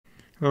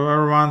Hello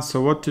everyone,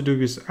 so what to do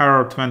with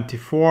error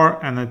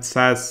 24, and it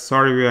says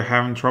sorry, we are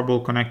having trouble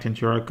connecting to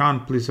your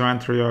account, please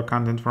enter your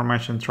account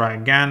information, try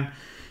again.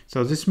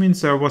 So this means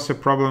there was a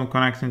problem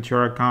connecting to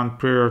your account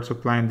prior to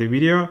playing the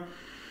video.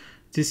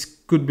 This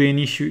could be an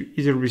issue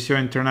either with your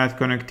internet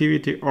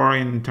connectivity or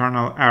an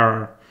internal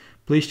error.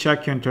 Please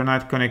check your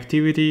internet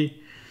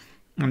connectivity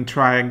and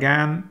try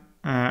again,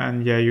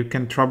 and yeah, you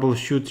can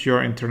troubleshoot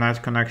your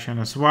internet connection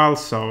as well.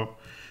 So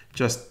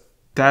just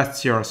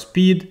test your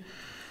speed.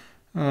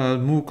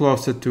 Move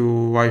closer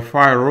to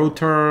Wi-Fi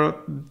router,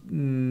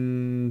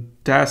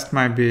 test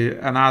maybe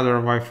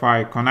another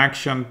Wi-Fi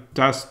connection,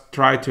 just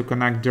try to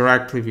connect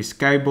directly with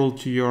cable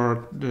to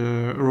your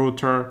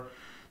router,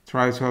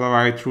 try to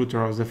elevate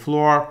router off the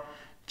floor,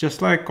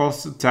 just like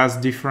also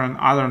test different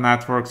other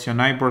networks, your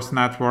neighbor's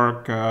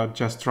network,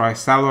 just try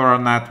cellular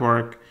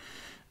network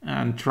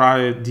and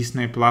try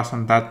Disney Plus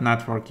on that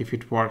network if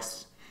it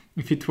works.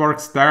 If it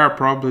works there,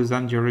 probably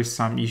then there is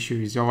some issue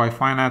with your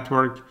Wi-Fi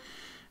network.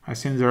 I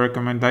think the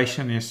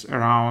recommendation is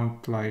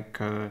around like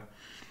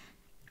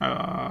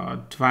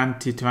 20-25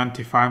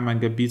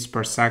 megabits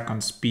per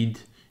second speed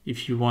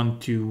if you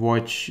want to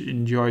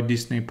enjoy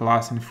Disney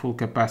Plus in full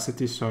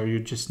capacity, so you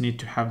just need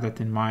to have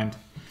that in mind.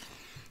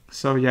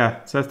 So yeah,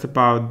 that's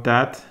about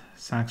that.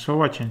 Thanks for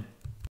watching.